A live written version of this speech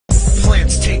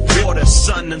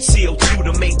sun and CO2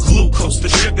 to make glucose, the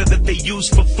sugar that they use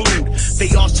for food.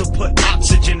 They also put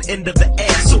oxygen into the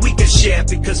air so we can share,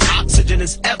 because oxygen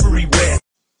is everywhere.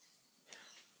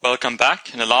 Welcome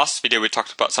back. In the last video we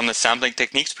talked about some of the sampling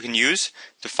techniques we can use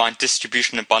to find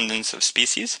distribution abundance of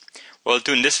species. What we'll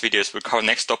do in this video is we'll cover the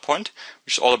next dot point,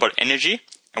 which is all about energy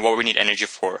and what we need energy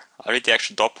for. I'll read the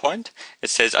actual dot point.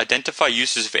 It says identify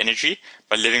uses of energy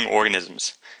by living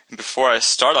organisms. And before I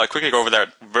start, I'll quickly go over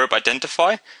that verb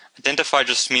identify. Identify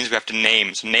just means we have to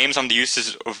name. So name some of the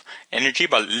uses of energy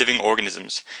by living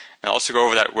organisms. And I'll also go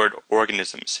over that word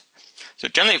organisms. So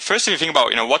generally, first if you think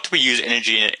about, what do we use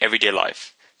energy in everyday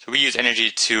life? So we use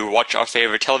energy to watch our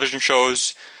favorite television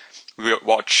shows. We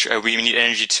need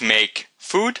energy to make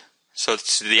food. So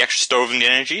it's the extra stove and the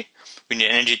energy. We need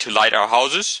energy to light our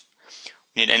houses.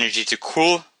 We need energy to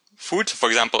cool food. So for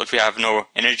example, if we have no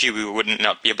energy, we would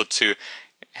not be able to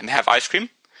have ice cream.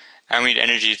 And we need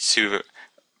energy to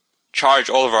charge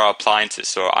all of our appliances,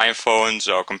 so our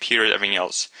iPhones, our computers, everything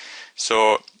else.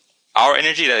 So our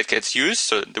energy that gets used,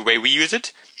 so the way we use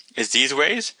it, is these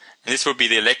ways. And this would be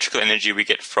the electrical energy we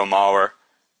get from our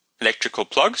electrical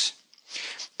plugs.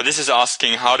 But this is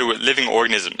asking how do living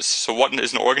organisms. So what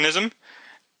is an organism?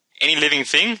 Any living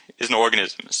thing is an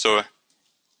organism. So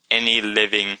any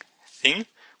living thing,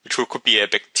 which could be a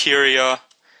bacteria,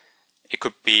 it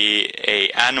could be an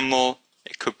animal,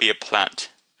 it could be a plant.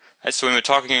 Right? So when we're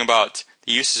talking about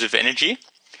the uses of energy,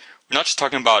 we're not just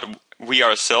talking about we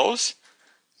ourselves,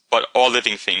 but all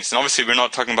living things. And obviously we're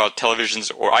not talking about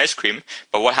televisions or ice cream,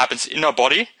 but what happens in our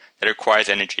body that requires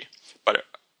energy. But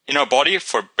in our body,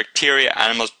 for bacteria,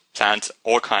 animals, plants,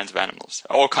 all kinds of animals,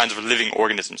 all kinds of living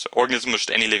organisms. So organism is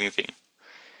just any living thing.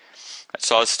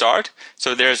 So I'll start.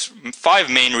 So there's 5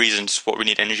 main reasons what we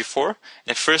need energy for.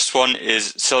 The first one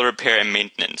is cell repair and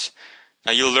maintenance.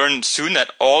 Now you'll learn soon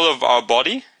that all of our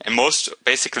body, and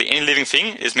basically any living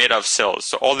thing, is made of cells.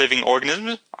 So all living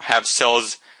organisms have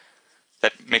cells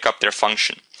that make up their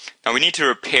function. Now we need to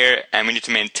repair and we need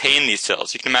to maintain these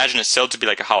cells. You can imagine a cell to be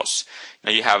like a house. Now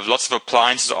you have lots of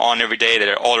appliances on every day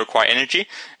that all require energy,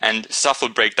 and stuff will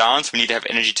break down, so we need to have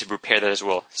energy to repair that as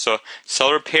well. So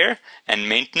cell repair and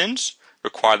maintenance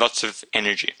require lots of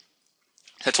energy.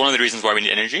 That's one of the reasons why we need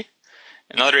energy.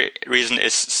 Another reason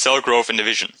is cell growth and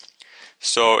division.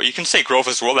 So you can say growth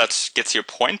as well, that gets your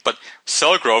point, but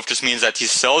cell growth just means that these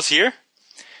cells here,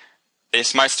 they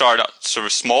might start out sort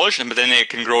of smallish, but then they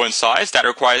can grow in size. That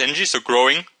requires energy, so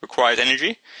growing requires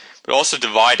energy, but also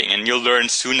dividing. And you'll learn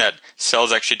soon that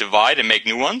cells actually divide and make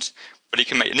new ones. But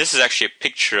and this is actually a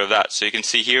picture of that. So you can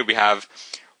see here we have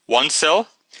one cell,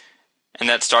 and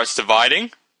that starts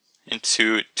dividing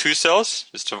into 2 cells.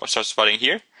 It starts dividing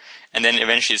here, and then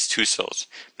eventually it's 2 cells.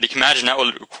 But you can imagine that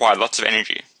will require lots of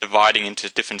energy, dividing into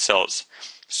different cells.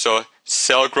 So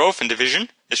cell growth and division,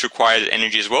 this requires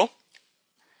energy as well.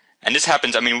 And this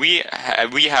happens, we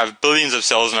have billions of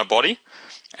cells in our body,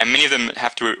 and many of them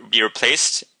have to be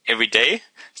replaced every day.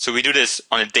 So we do this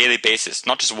on a daily basis,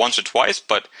 not just once or twice,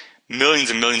 but millions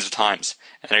and millions of times.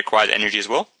 And it requires energy as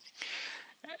well.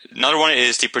 Another one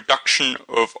is the production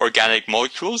of organic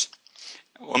molecules.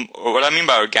 What I mean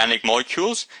by organic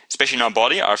molecules, especially in our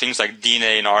body, are things like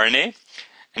DNA and RNA.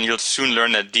 And you'll soon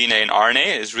learn that DNA and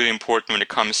RNA is really important when it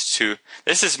comes to,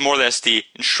 this is more or less the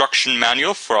instruction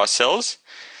manual for our cells.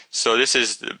 So this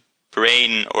is the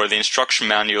brain or the instruction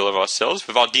manual of our cells.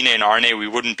 Without DNA and RNA, we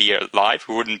wouldn't be alive,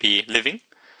 we wouldn't be living.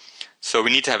 So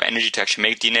we need to have energy to actually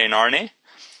make DNA and RNA.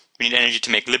 We need energy to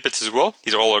make lipids as well.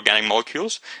 These are all organic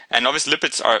molecules. And obviously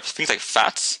lipids are things like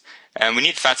fats. And we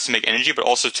need fats to make energy, but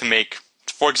also to make,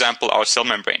 for example, our cell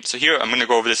membrane. So here, I'm going to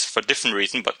go over this for a different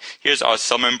reason, but here's our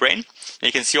cell membrane. And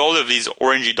you can see all of these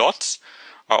orangey dots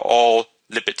are all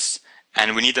lipids.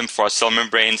 And we need them for our cell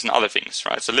membranes and other things,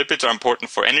 right? So lipids are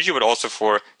important for energy, but also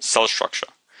for cell structure.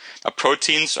 Now,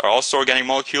 proteins are also organic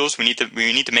molecules. We need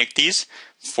to make these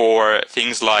for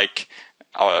things like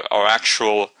our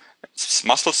actual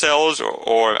muscle cells,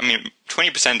 or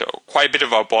 20%, or quite a bit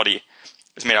of our body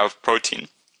is made out of protein.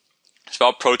 So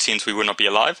without proteins, we would not be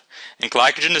alive. And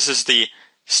glycogen, this is the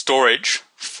storage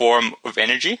form of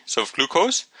energy, so of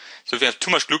glucose. So if we have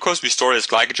too much glucose, we store it as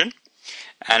glycogen.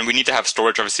 And we need to have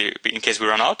storage, obviously, in case we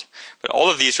run out. But all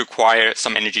of these require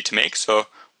some energy to make, so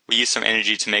we use some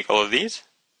energy to make all of these.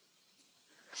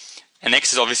 And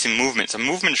next is obviously movement. So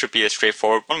movement should be a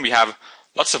straightforward one. We have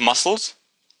lots of muscles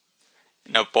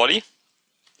in our body,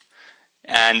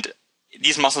 and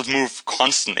these muscles move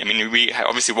constantly. We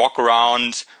obviously walk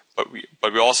around,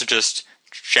 but we also just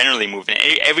generally move. And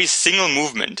every single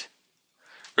movement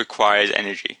requires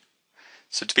energy.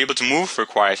 So to be able to move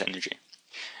requires energy.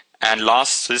 And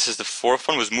last, so this is the 4th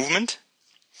one, was movement.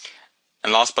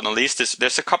 And last but not least,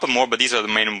 there's a couple more, but these are the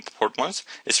main important ones,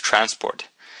 is transport.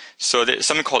 So there's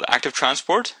something called active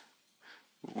transport,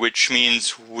 which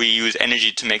means we use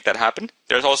energy to make that happen.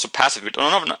 There's also passive.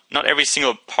 Not every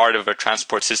single part of a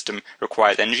transport system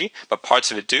requires energy, but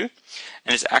parts of it do.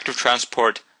 And this active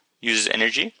transport uses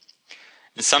energy.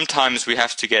 And sometimes we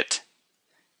have to get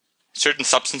certain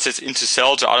substances into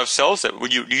cells or out of cells that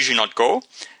would usually not go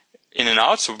in and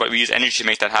out, but we use energy to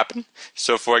make that happen.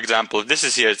 So for example, if this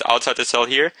is here, it's outside the cell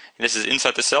here, and this is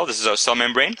inside the cell, this is our cell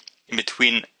membrane, in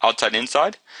between outside and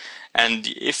inside. And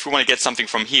if we want to get something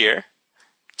from here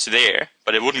to there,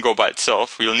 but it wouldn't go by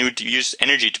itself, we'll need to use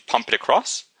energy to pump it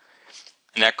across.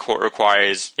 And that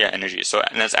requires energy.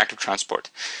 And that's active transport.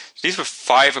 So these were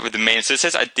 5 of the main. So it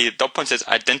says, the dot point says,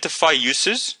 identify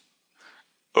uses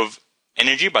of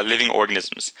energy by living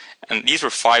organisms. And these were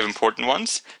 5 important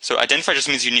ones. So identify just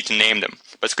means you need to name them,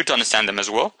 but it's good to understand them as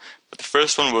well. But the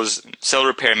first one was cell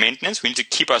repair and maintenance. We need to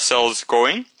keep our cells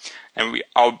going. And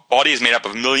our body is made up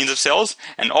of millions of cells,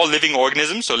 and all living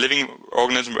organisms, so living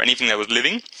organisms or anything that was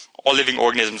living, all living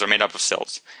organisms are made up of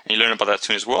cells. And you learn about that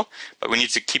soon as well. But we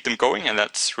need to keep them going, and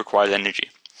that requires energy.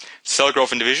 Cell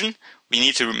growth and division. We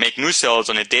need to make new cells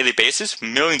on a daily basis,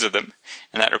 millions of them,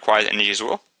 and that requires energy as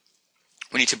well.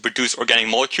 We need to produce organic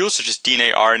molecules such as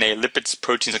DNA, RNA, lipids,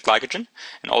 proteins, and glycogen,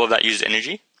 and all of that uses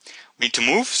energy. We need to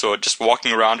move, so just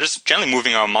walking around, just generally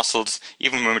moving our muscles,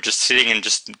 even when we're just sitting and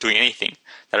just doing anything,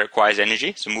 that requires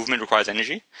energy. So movement requires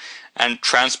energy. And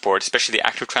transport, especially the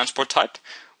active transport type,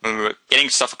 when we're getting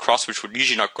stuff across which would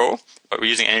usually not go, but we're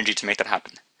using energy to make that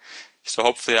happen. So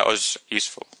hopefully that was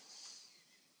useful.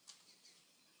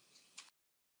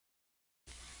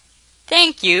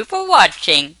 Thank you for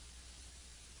watching.